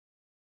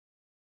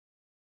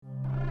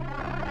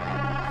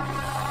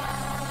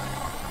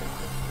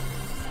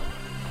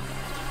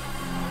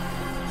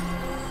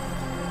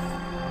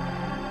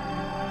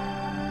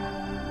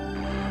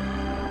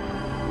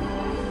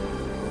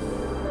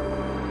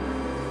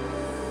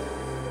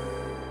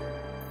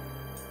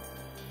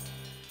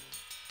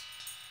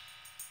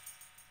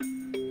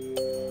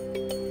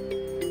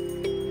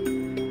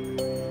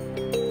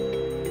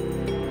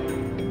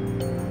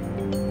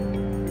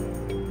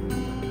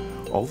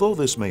Although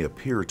this may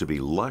appear to be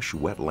lush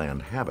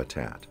wetland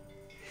habitat,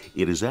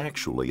 it is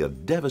actually a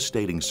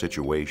devastating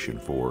situation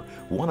for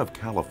one of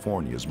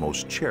California's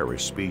most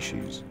cherished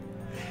species,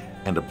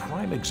 and a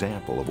prime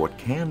example of what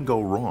can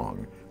go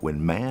wrong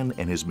when man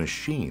and his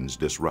machines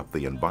disrupt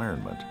the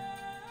environment.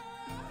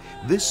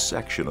 This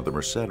section of the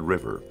Merced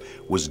River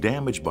was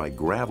damaged by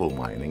gravel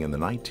mining in the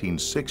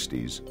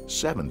 1960s,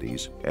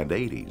 70s, and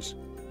 80s.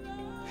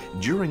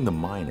 During the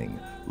mining,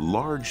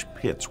 large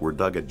pits were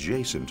dug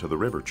adjacent to the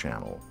river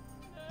channel.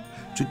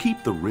 To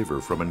keep the river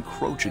from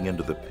encroaching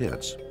into the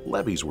pits,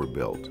 levees were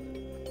built.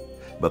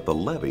 But the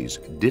levees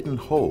didn't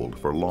hold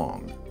for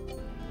long.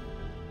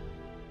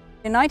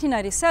 In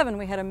 1997,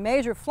 we had a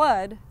major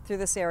flood through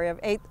this area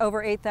of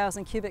over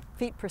 8,000 cubic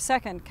feet per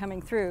second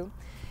coming through,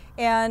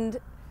 and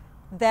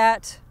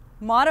that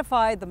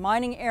modified the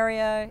mining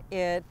area.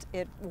 It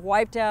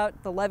wiped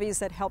out the levees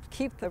that helped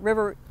keep the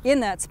river in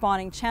that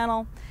spawning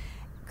channel,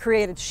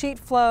 created sheet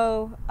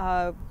flow,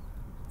 a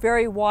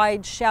very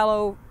wide,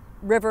 shallow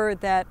river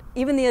that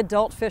even the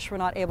adult fish were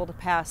not able to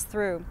pass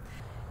through.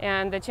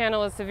 And the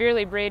channel is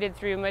severely braided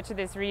through much of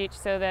this reach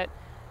so that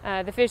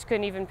the fish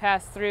couldn't even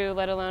pass through,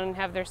 let alone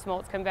have their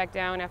smolts come back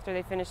down after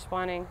they finished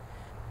spawning.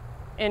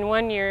 In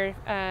one year,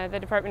 the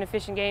Department of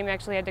Fish and Game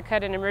actually had to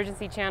cut an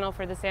emergency channel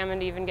for the salmon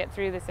to even get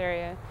through this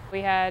area.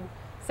 We had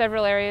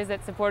several areas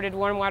that supported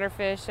warm water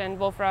fish and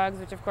bullfrogs,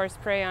 which of course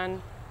prey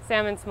on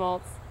salmon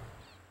smolts.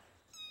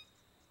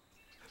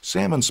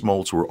 Salmon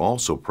smolts were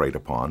also preyed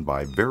upon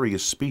by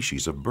various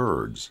species of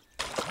birds.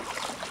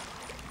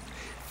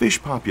 Fish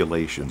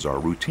populations are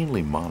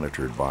routinely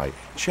monitored by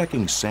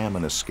checking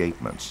salmon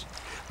escapements,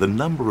 the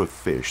number of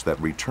fish that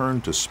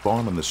return to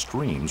spawn in the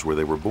streams where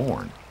they were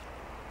born.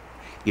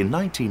 In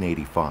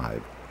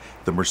 1985,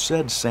 the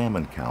Merced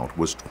salmon count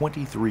was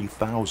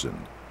 23,000.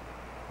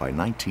 By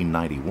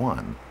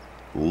 1991,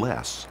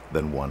 less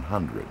than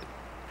 100.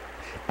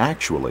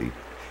 Actually,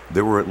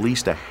 there were at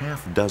least a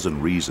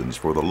half-dozen reasons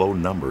for the low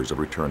numbers of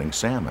returning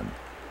salmon,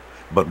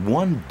 but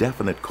one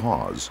definite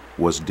cause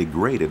was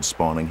degraded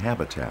spawning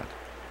habitat.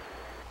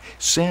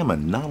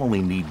 Salmon not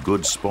only need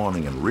good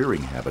spawning and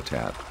rearing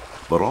habitat,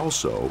 but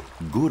also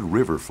good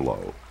river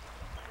flow.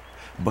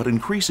 But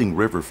increasing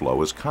river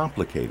flow is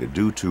complicated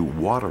due to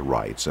water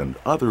rights and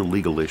other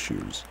legal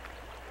issues.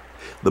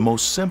 The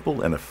most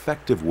simple and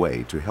effective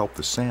way to help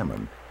the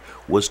salmon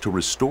was to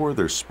restore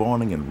their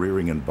spawning and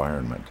rearing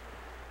environment.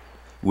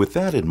 With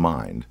that in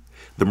mind,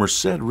 the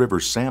Merced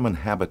River Salmon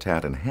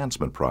Habitat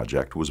Enhancement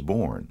Project was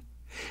born,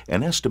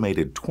 an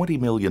estimated $20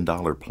 million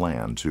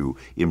plan to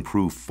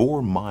improve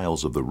 4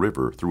 miles of the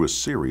river through a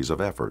series of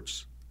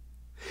efforts.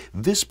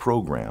 This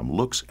program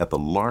looks at the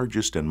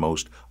largest and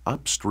most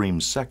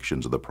upstream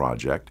sections of the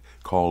project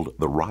called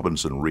the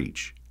Robinson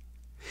Reach.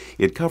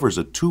 It covers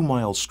a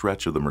 2-mile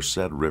stretch of the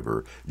Merced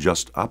River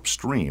just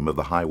upstream of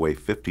the Highway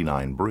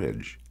 59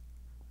 bridge.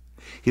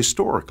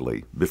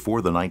 Historically,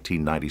 before the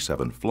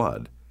 1997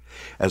 flood,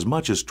 as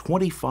much as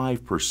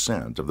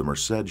 25% of the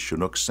Merced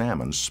Chinook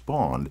salmon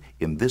spawned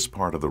in this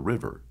part of the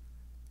river.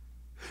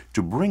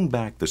 To bring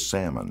back the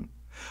salmon,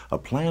 a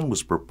plan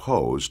was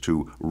proposed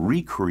to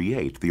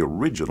recreate the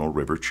original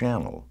river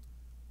channel.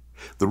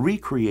 The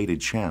recreated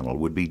channel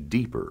would be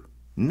deeper,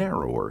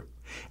 narrower,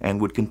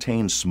 and would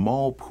contain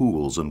small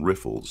pools and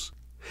riffles,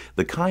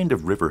 the kind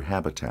of river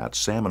habitat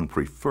salmon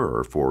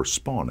prefer for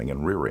spawning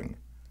and rearing.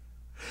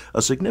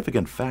 A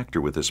significant factor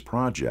with this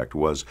project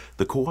was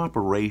the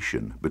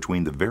cooperation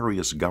between the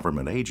various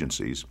government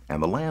agencies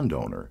and the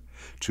landowner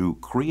to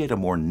create a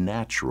more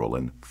natural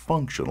and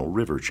functional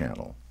river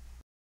channel.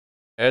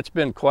 It's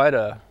been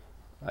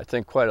I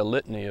think quite a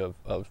litany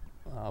of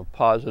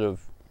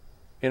positive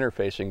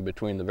interfacing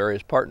between the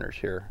various partners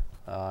here.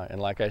 And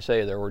like I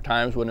say, there were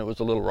times when it was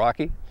a little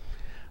rocky,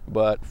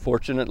 but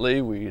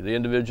fortunately the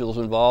individuals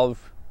involved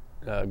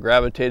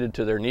gravitated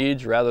to their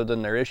needs rather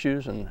than their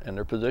issues and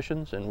their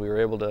positions, and we were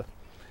able to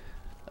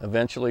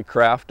eventually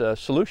craft a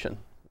solution.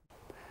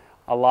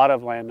 A lot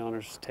of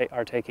landowners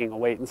are taking a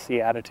wait-and-see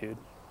attitude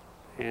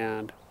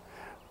and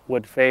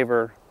would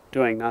favor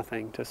doing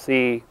nothing to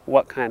see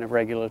what kind of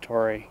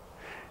regulatory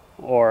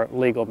or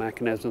legal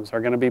mechanisms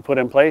are going to be put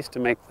in place to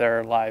make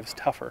their lives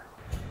tougher.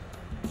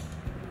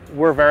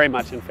 We're very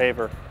much in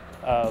favor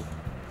of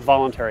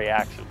voluntary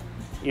action,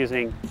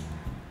 using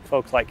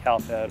folks like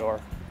CalFed or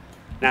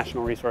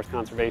National Resource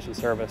Conservation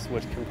Service,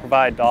 which can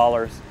provide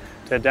dollars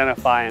to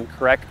identify and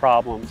correct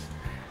problems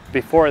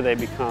before they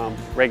become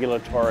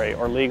regulatory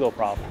or legal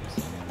problems.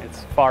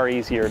 It's far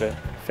easier to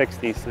fix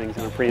these things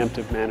in a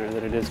preemptive manner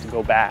than it is to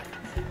go back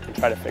and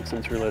try to fix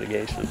them through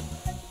litigation.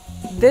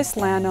 This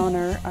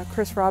landowner,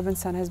 Chris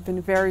Robinson, has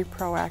been very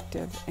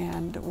proactive,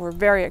 and we're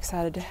very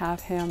excited to have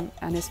him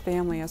and his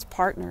family as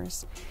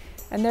partners.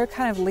 And they're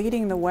kind of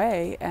leading the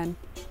way and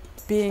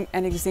being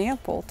an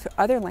example to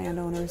other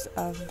landowners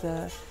of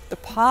the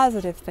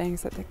positive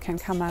things that can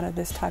come out of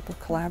this type of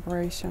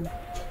collaboration.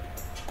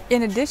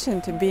 In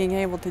addition to being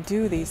able to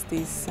do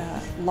these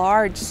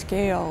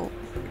large-scale,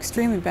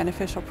 extremely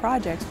beneficial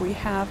projects, we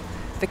have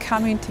the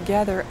coming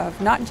together of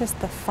not just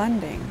the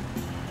funding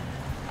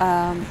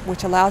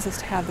which allows us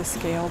to have the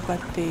scale, but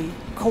the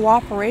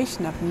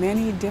cooperation of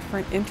many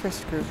different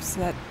interest groups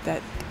that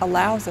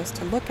allows us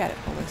to look at it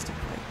holistically.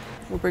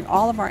 We'll bring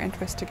all of our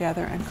interests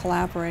together and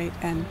collaborate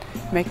and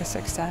make a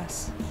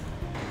success.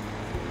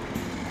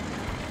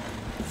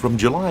 From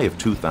July of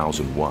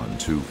 2001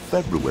 to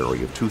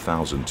February of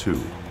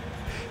 2002,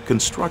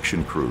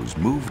 construction crews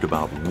moved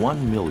about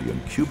 1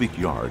 million cubic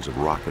yards of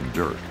rock and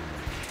dirt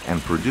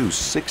and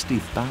produced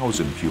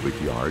 60,000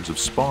 cubic yards of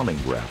spawning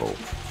gravel.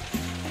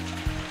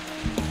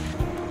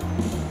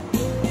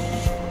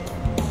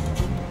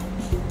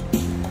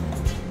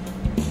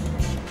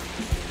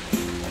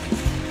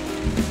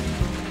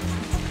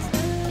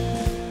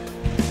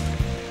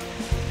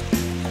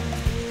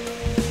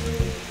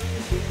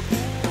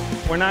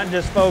 We're not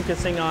just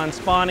focusing on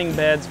spawning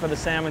beds for the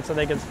salmon so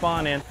they can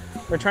spawn in.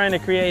 We're trying to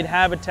create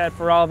habitat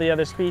for all the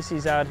other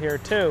species out here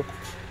too,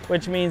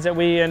 which means that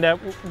we end up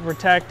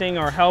protecting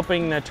or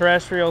helping the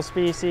terrestrial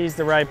species,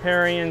 the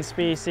riparian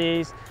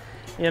species,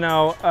 many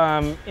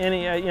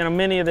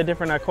of the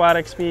different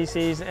aquatic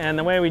species. And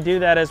the way we do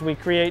that is we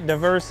create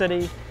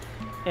diversity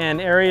in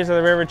areas of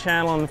the river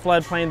channel and the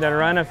floodplain that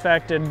are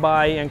unaffected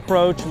by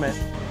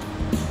encroachment.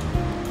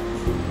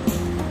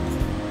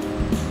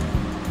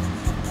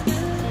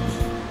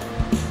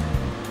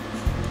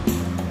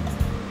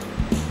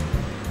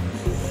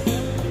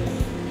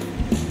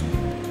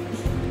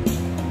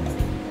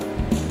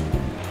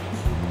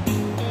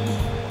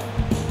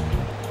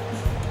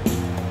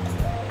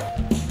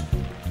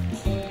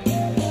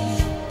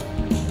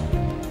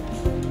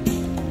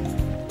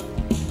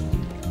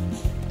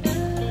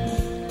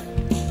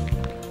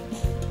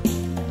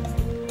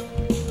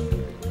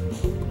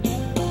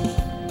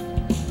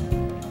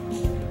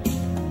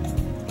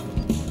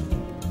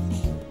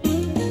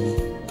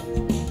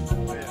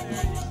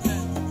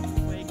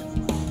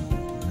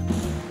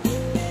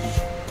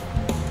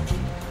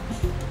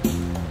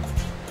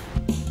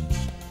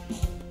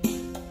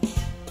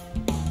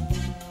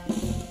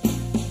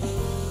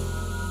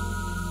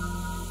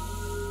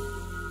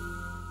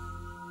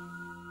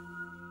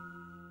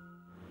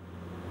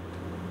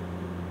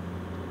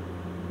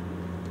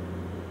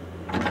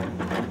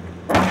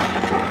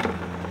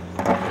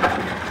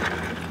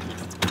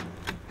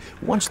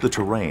 Once the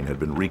terrain had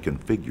been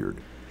reconfigured,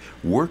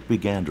 work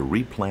began to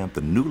replant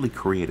the newly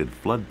created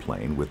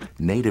floodplain with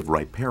native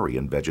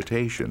riparian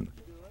vegetation,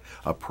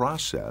 a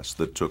process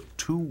that took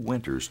 2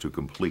 winters to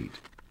complete.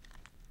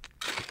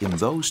 In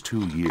those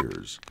 2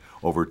 years,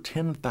 over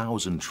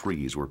 10,000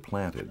 trees were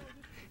planted,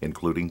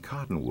 including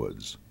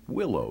cottonwoods,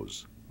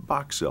 willows,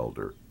 box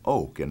elder,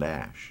 oak, and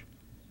ash.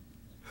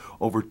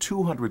 Over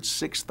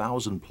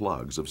 206,000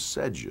 plugs of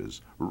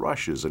sedges,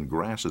 rushes, and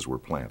grasses were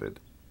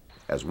planted,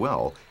 as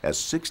well as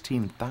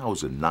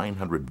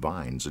 16,900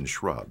 vines and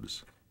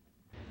shrubs.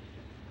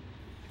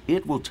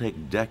 It will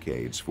take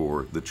decades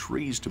for the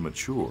trees to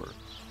mature.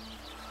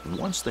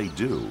 Once they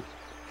do,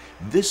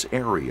 this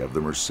area of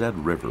the Merced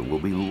River will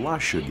be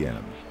lush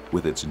again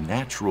with its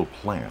natural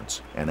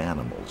plants and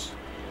animals.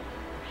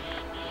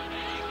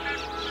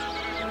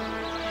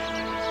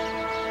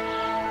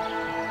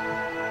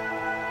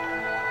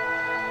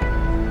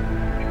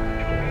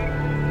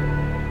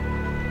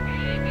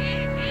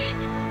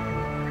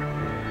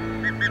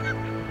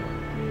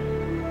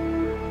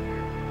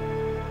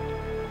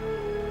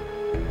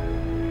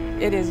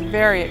 It is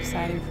very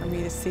exciting for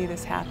me to see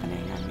this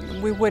happening. I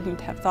mean, we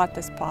wouldn't have thought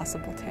this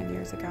possible 10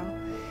 years ago.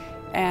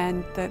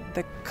 And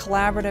the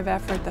collaborative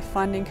effort, the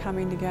funding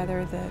coming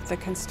together, the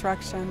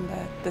construction,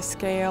 the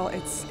scale,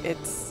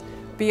 it's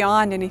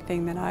beyond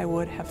anything that I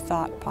would have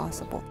thought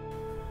possible.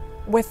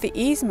 With the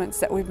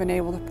easements that we've been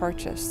able to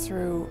purchase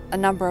through a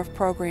number of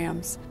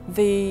programs,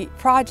 the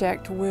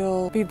project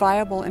will be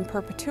viable in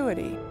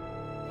perpetuity.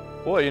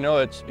 Boy, you know,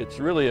 it's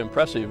really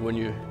impressive when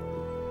you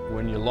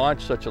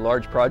launch such a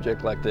large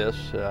project like this.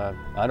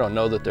 I don't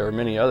know that there are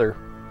many other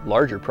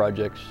larger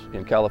projects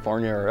in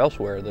California or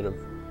elsewhere that have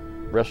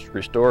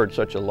restored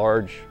such a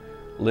large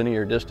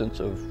linear distance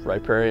of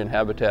riparian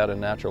habitat and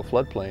natural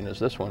floodplain as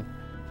this one.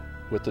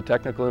 With the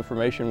technical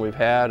information we've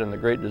had and the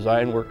great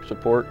design work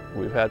support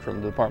we've had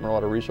from the Department of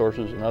Water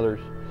Resources and others,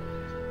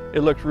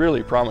 it looks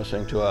really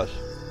promising to us.